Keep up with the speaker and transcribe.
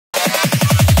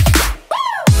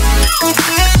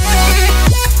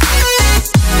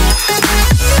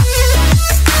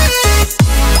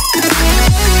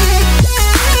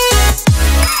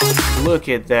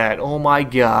at that. Oh my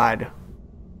god.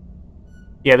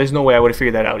 Yeah, there's no way I would have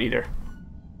figured that out either.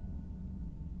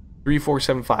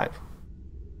 3475.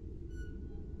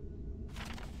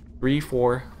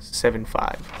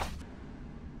 3475.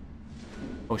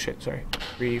 Oh shit, sorry.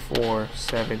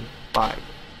 3475.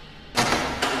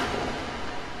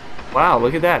 Wow,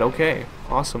 look at that. Okay.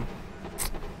 Awesome.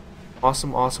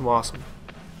 Awesome, awesome, awesome.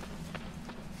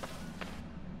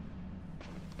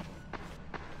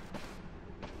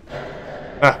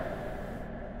 Ah.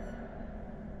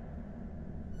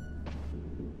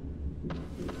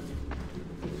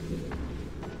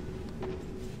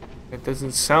 That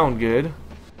doesn't sound good.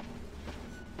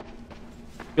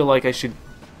 I feel like I should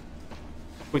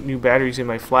put new batteries in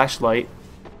my flashlight.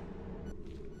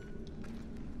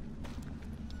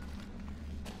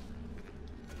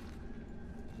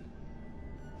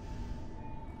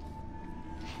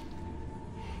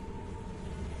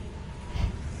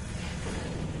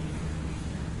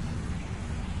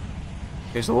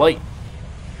 There's a light.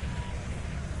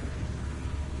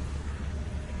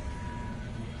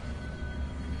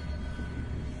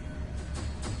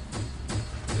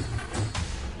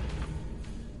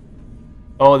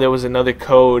 Oh, there was another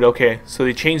code. Okay, so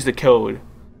they changed the code.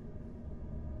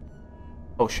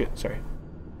 Oh shit, sorry.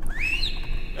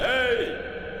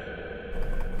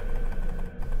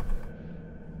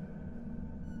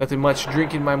 Nothing much.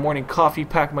 Drinking my morning coffee,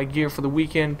 pack my gear for the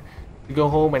weekend to go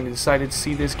home, and I decided to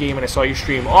see this game, and I saw your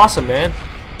stream. Awesome, man.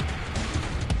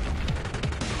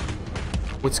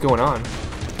 What's going on?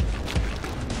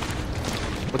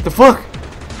 What the fuck?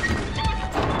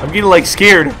 I'm getting like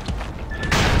scared.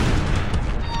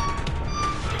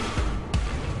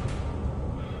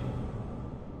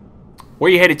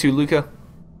 Where you headed to, Luca?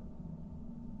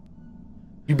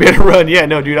 You better run. Yeah,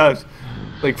 no, dude, I was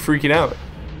like freaking out.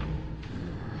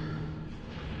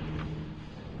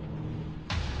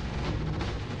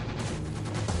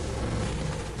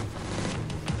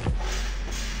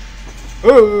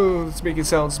 Oh, it's making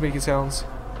sounds, it's making sounds.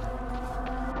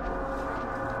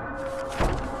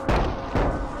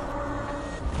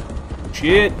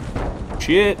 Shit.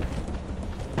 Shit.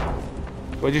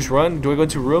 Do I just run? Do I go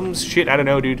into rooms? Shit, I don't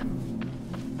know, dude.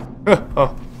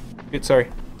 Oh. Shit, sorry.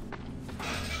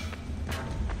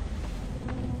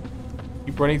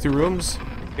 Keep running through rooms?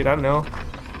 Shit, I don't know.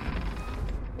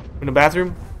 In the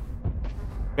bathroom?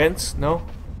 Vents? No?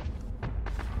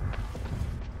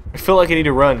 I feel like I need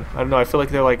to run. I don't know, I feel like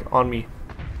they're like on me.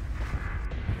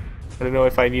 I don't know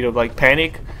if I need to like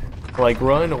panic, or, like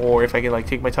run, or if I can like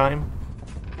take my time.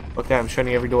 Okay, I'm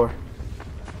shutting every door.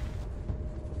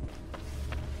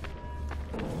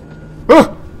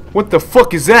 Ah! What the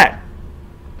fuck is that?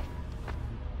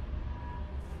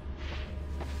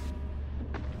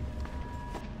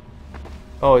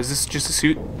 Oh, is this just a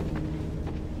suit?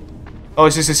 Oh,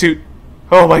 it's just a suit.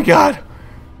 Oh my god.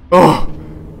 Oh.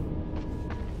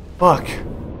 Fuck.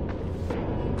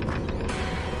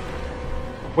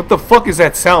 What the fuck is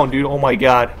that sound, dude? Oh my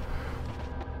god.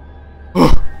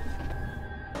 What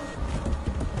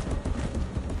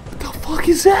the fuck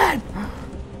is that?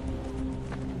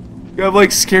 I'm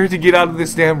like scared to get out of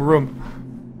this damn room.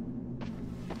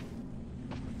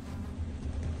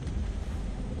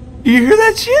 You hear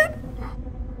that shit?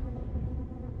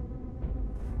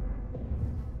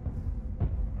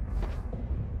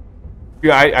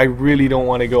 Yeah, I really don't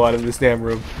want to go out of this damn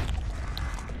room.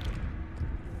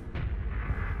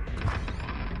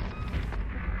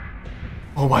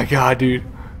 Oh my god, dude.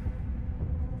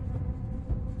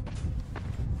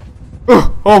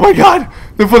 Oh my god!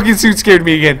 The fucking suit scared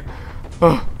me again.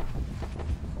 Oh.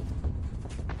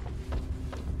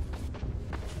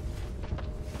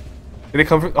 Did it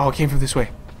come from? Oh, it came from this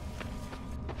way.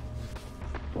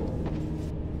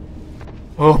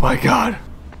 Oh my god.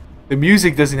 The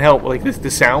music doesn't help, like this, the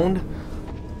sound.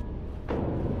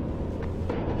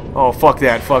 Oh, fuck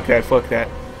that, fuck that, fuck that.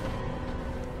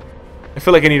 I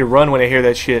feel like I need to run when I hear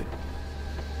that shit.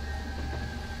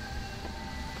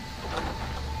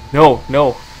 No,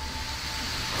 no.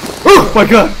 Oh my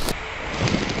god!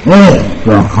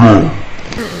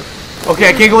 Okay,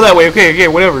 I can't go that way. Okay, okay,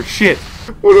 whatever. Shit.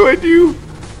 What do I do?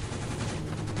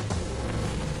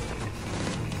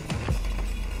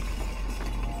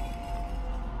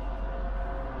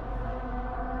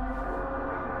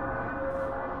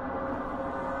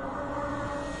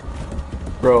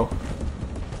 Bro.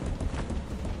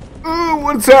 Oh,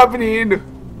 what's happening?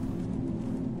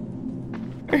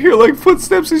 I hear like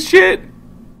footsteps and shit.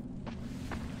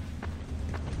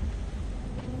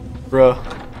 Bruh.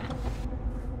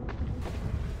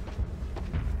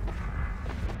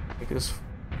 I guess.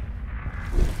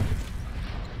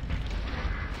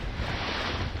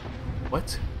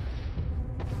 What?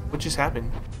 what just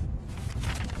happened?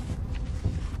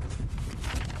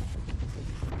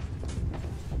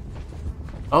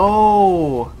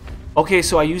 Oh! Okay,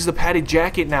 so I use the padded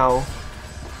jacket now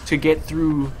to get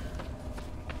through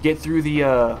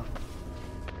the,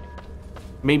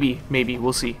 maybe,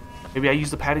 we'll see. Maybe I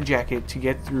use the padded jacket to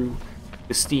get through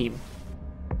the steam.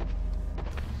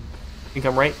 Think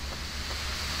I'm right?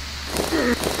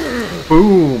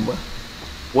 Boom!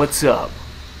 What's up?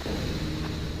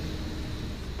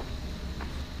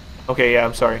 Okay, yeah,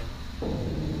 I'm sorry.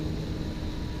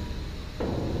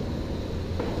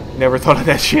 Never thought of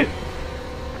that shit.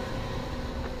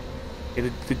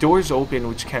 Okay, the door's open,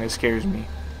 which kind of scares me.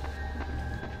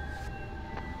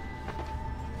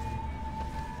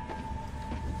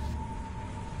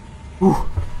 Ooh.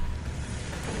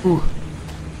 Ooh.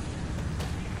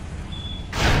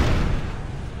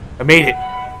 I made it.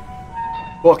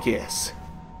 Fuck yes.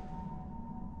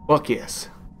 Fuck yes.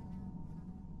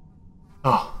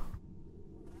 Oh.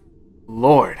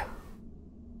 Lord.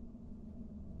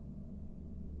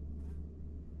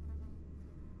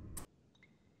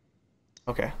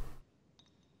 Okay.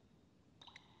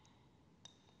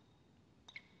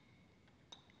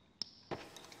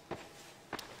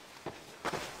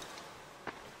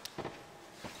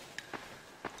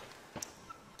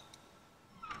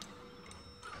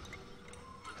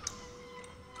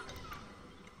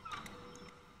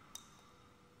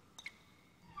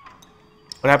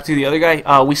 What happened to the other guy?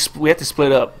 We have to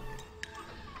split up.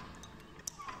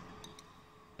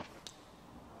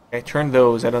 I turned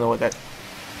those. I don't know what that.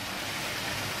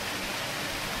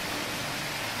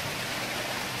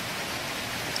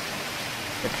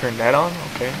 I turned that on.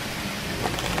 Okay.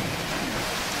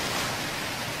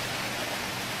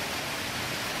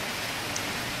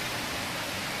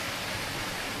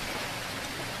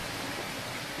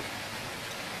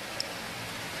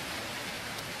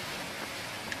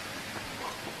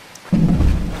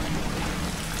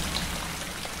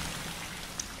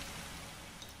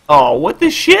 Oh, what the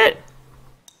shit?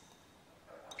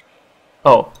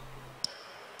 Oh.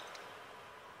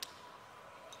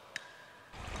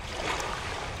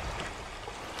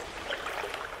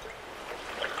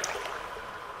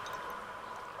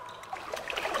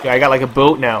 Yeah, I got like a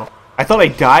boat now. I thought I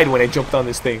died when I jumped on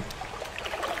this thing.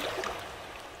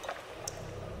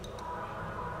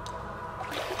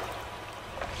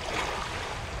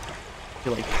 I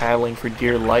feel like paddling for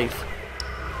dear life.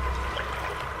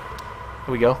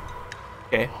 Here we go.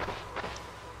 Okay.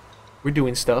 We're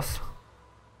doing stuff.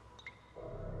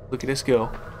 Look at us go.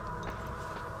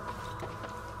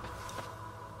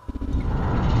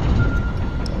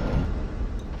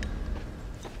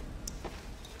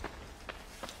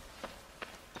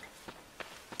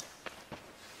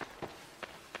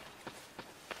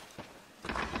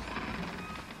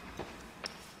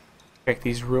 Check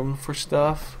these room for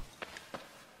stuff.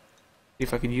 See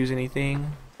if I can use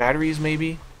anything. Batteries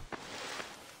maybe?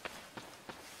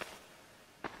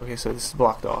 Okay, so this is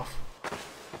blocked off.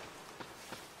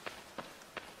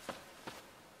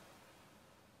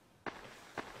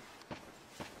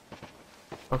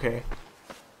 Okay.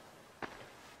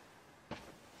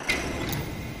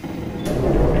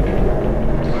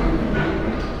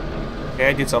 Okay,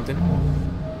 I did something.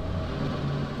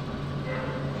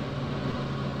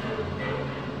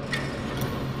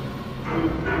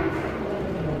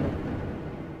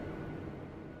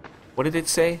 What did it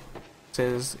say? It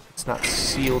says it's not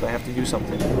sealed, I have to do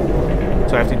something.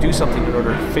 So I have to do something in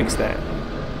order to fix that.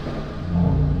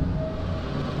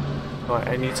 So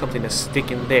I need something to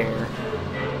stick in there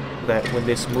so that when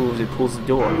this moves it pulls the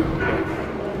door. Okay.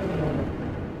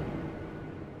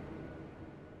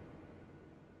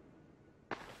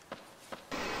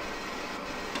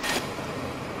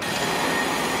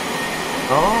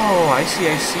 Oh, I see,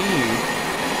 I see.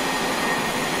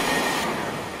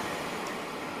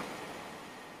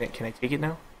 Can I take it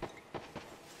now?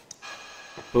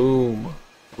 Boom.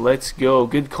 Let's go.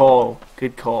 Good call.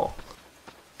 Good call.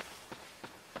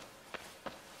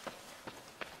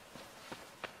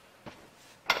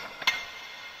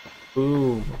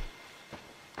 Boom.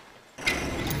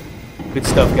 Good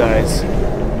stuff, guys.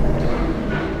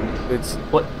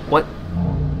 What?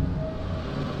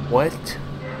 What?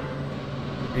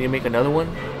 I need to make another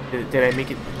one? Did I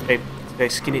make it? Did I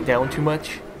skin it down too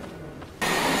much?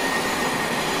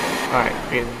 Alright,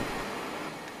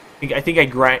 I think I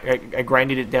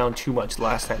grinded it down too much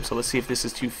last time, so let's see if this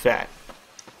is too fat.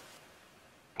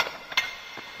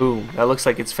 Boom, that looks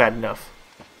like it's fat enough.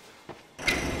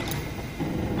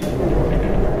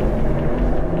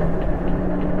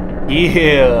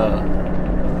 Yeah!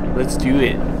 Let's do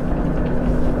it.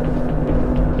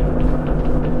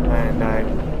 And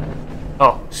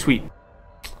Oh, sweet.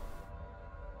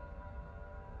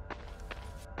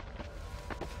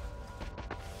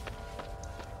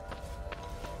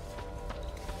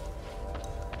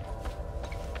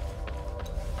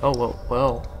 Oh,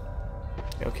 well.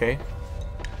 Okay.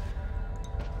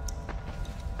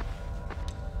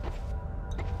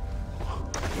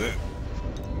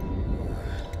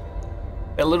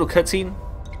 That little cutscene,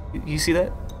 you see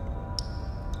that?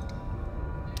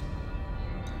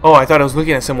 Oh, I thought I was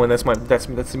looking at someone.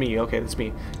 That's me. Okay, that's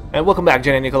me. And welcome back,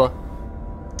 Jenna Nicola.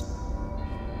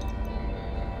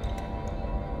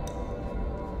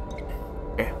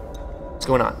 Okay, what's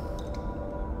going on?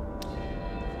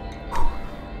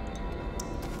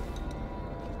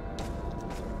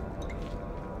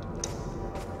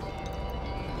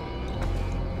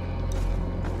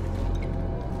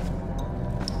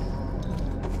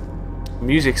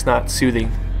 Music's not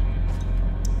soothing.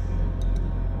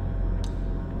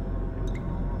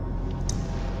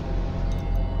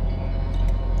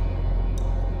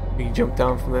 You jumped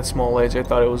down from that small ledge. I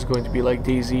thought it was going to be like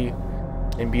DayZ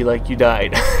and be like you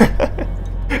died.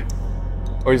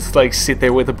 Or just like sit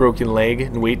there with a broken leg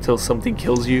and wait till something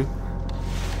kills you.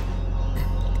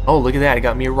 Oh, look at that. It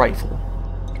got me a rifle.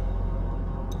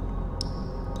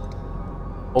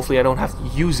 Hopefully I don't have to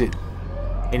use it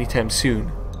anytime soon.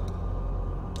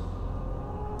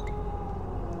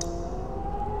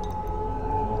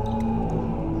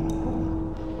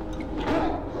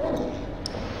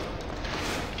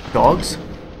 Dogs?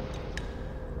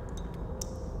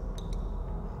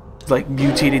 Like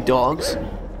mutated dogs?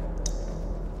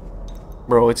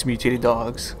 Bro, it's mutated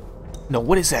dogs. No,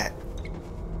 what is that?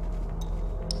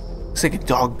 It's like a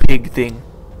dog pig thing.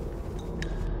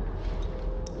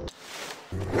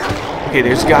 Okay,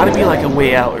 there's gotta be like a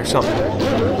way out or something.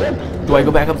 Do I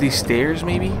go back up these stairs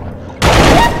maybe?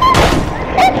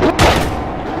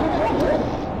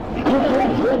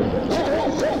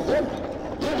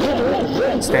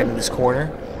 Stand in this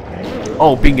corner.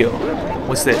 Oh, bingo.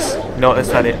 What's this? No, that's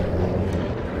not it.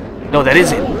 No, that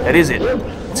is it. That is it.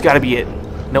 It's gotta be it.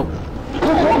 Nope.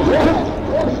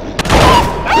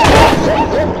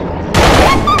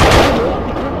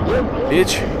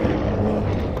 Bitch.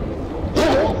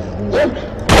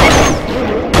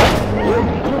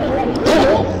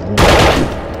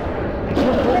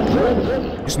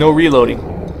 There's no reloading.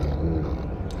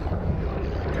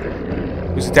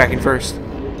 Who's attacking first?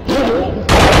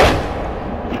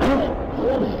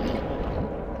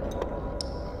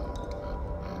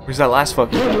 Where's that last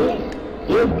fucker?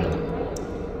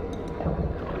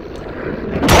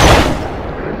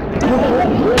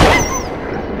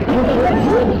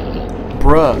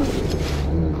 Bruh.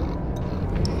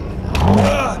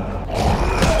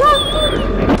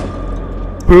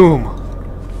 Boom.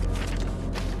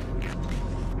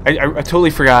 I totally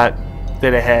forgot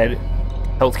that it had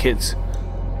health kits.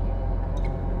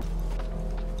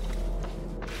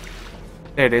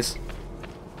 There it is.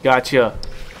 Gotcha.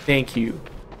 Thank you.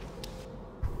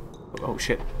 Oh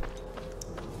shit.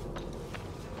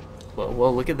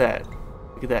 Well, look at that.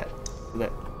 Look at that. Look at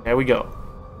that. There we go.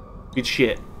 Good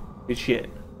shit. Good shit.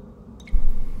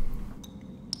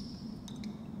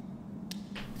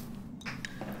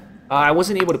 I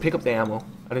wasn't able to pick up the ammo.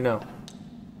 I don't know.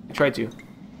 I tried to.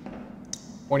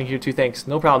 Warning here too, thanks.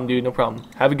 No problem, dude. No problem.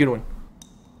 Have a good one.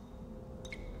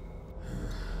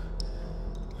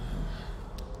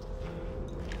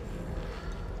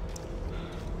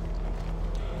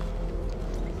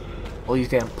 All these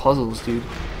damn puzzles, dude.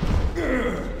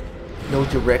 No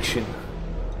direction.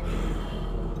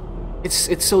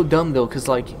 It's so dumb though, cause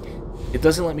like it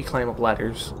doesn't let me climb up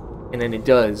ladders, and then it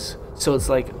does. So it's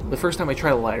like the first time I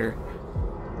try the ladder,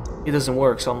 it doesn't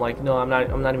work. So I'm like, no, I'm not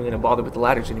even gonna bother with the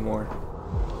ladders anymore.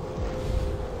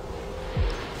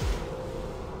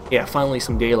 Yeah, finally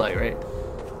some daylight, right?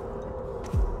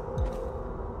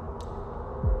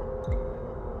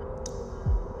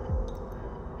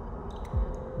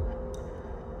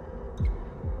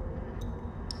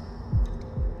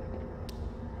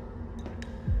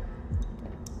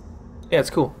 Yeah, it's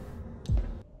cool.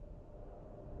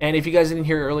 And if you guys didn't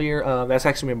hear earlier, that's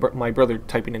actually my brother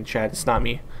typing in chat. It's not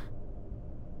me.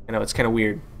 I know, it's kind of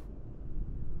weird.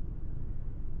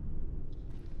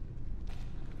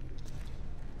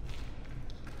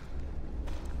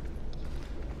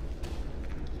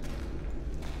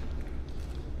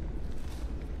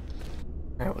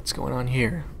 Alright, what's going on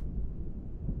here?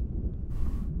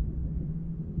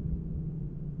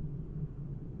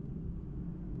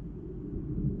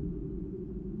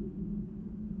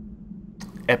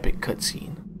 Epic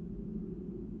cutscene.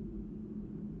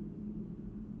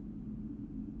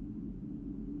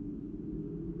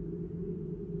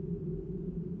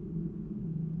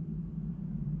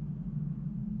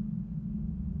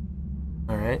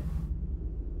 Alright.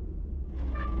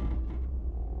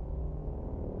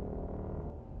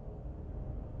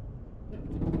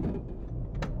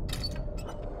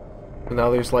 So now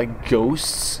there's like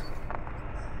ghosts.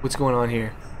 What's going on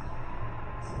here?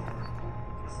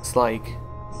 It's like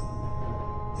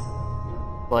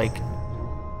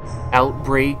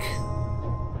outbreak,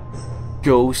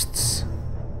 ghosts,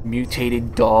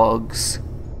 mutated dogs.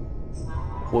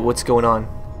 What's going on?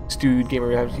 This dude,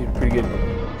 GamersRehabTV, pretty good.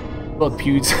 Look,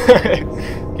 Pewds.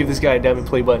 Give this guy a diamond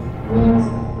play button.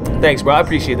 Thanks, bro. I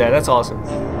appreciate that. That's awesome.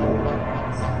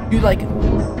 Dude, like,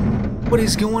 what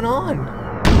is going on?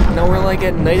 Now we're like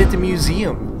at night at the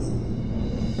museum.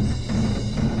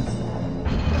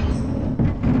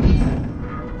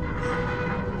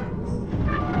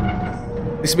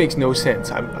 This makes no sense.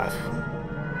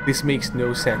 This makes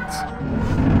no sense.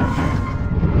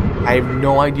 I have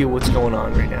no idea what's going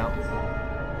on right now.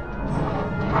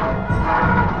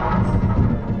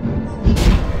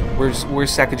 Where's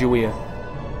Sacagawea?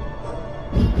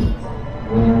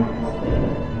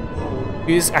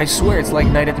 I swear it's like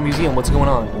night at the museum. What's going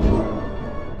on?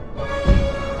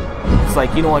 It's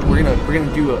like, you know what? We're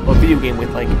gonna do a video game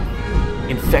with like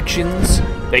infections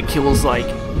that kills like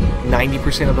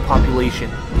 90% of the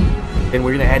population. Then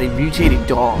we're gonna add in mutated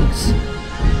dogs.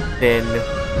 Then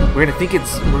we're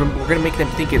gonna make them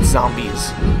think it's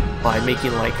zombies by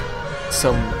making like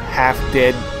some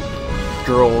half-dead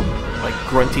girl like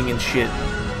grunting and shit,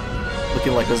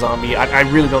 looking like a zombie. I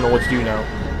really don't know what to do now.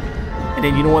 And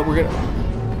then you know what? We're gonna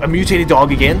a mutated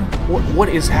dog again. What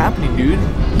is happening, dude?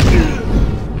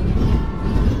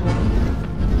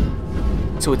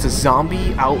 So it's a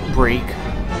zombie outbreak.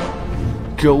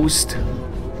 Ghost.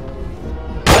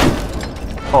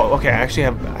 Oh, okay. I actually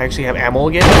have ammo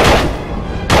again.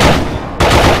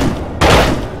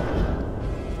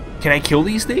 Can I kill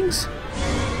these things?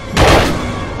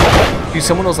 Dude,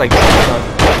 someone was like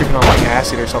tripping on like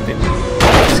acid or something in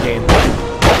this game.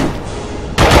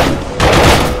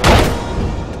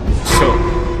 So.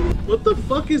 What the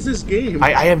fuck is this game?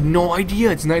 I have no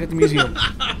idea. It's night at the museum.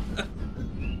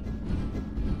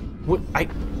 What? I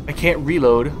can't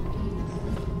reload.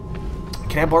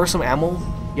 Can I borrow some ammo?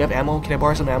 You have ammo? Can I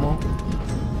borrow some ammo?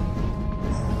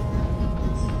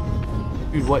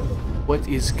 Dude, what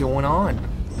is going on?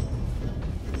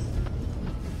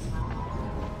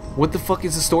 What the fuck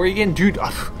is the story again? Dude,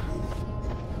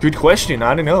 good question.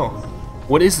 I don't know.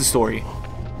 What is the story?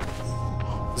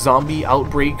 Zombie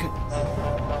outbreak,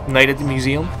 night at the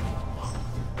museum?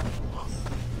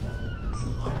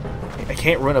 I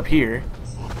can't run up here.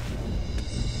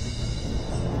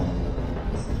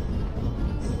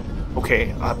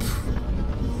 Okay,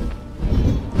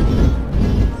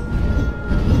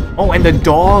 oh, and the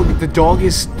dog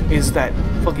is that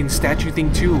fucking statue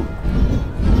thing too.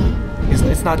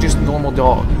 It's not just a normal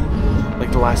dog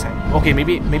like the last time. Okay,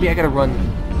 maybe I gotta run.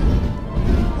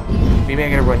 Maybe I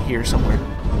gotta run here somewhere.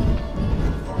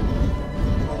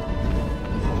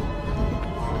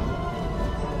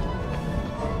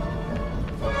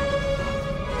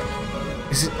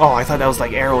 Is it, oh, I thought that was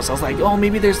like arrows. I was like, oh,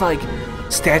 maybe there's like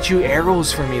statue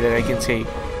arrows for me that I can take.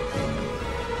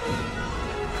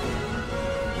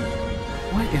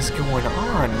 What is going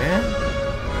on, man?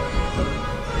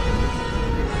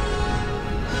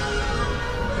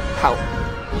 How?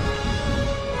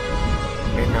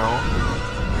 Okay, no.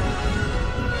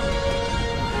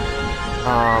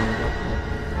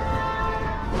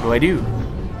 What do I do?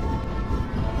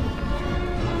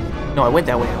 No, I went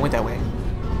that way. I went that way.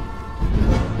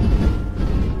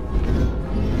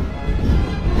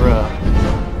 Bruh.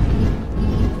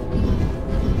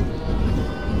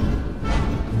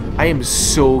 I am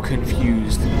so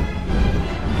confused.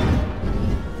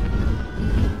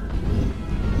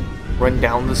 Run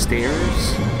down the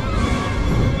stairs?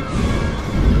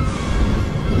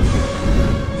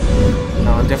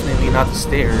 No, definitely not the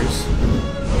stairs.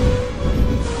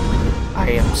 I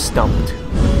am stumped.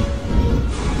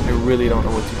 I really don't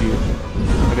know what to do.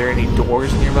 Are there any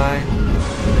doors nearby?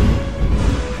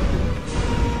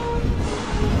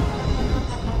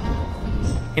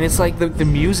 And it's like the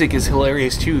music is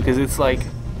hilarious too, because it's like,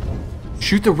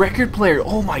 shoot the record player.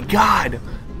 Oh my god,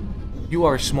 you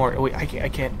are smart. Oh, wait, I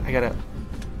can't. I gotta.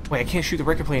 Wait, I can't shoot the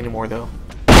record player anymore though.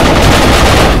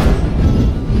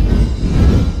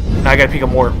 Now I gotta pick up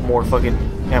more fucking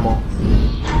ammo.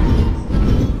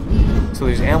 So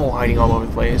there's ammo hiding all over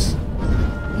the place.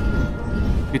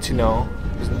 Good to know.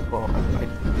 Well, I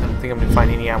don't think I'm gonna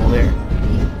find any ammo there.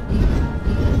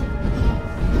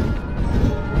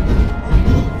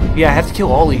 Yeah, I have to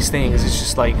kill all these things. It's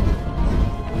just like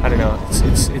I don't know.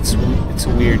 It's a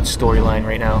weird storyline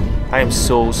right now. I am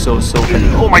so.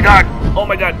 Oh my god! Oh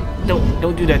my god!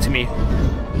 Don't do that to me.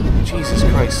 Jesus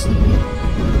Christ!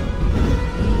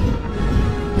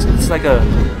 It's like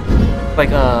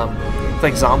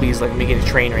zombies like making a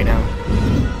train right now.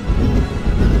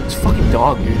 This fucking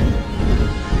dog, dude.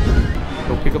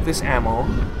 Go pick up this ammo.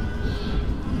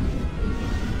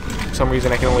 For some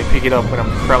reason, I can only pick it up when I'm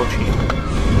crouching.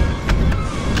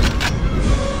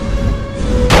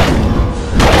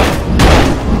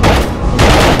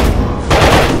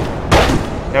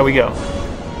 There we go.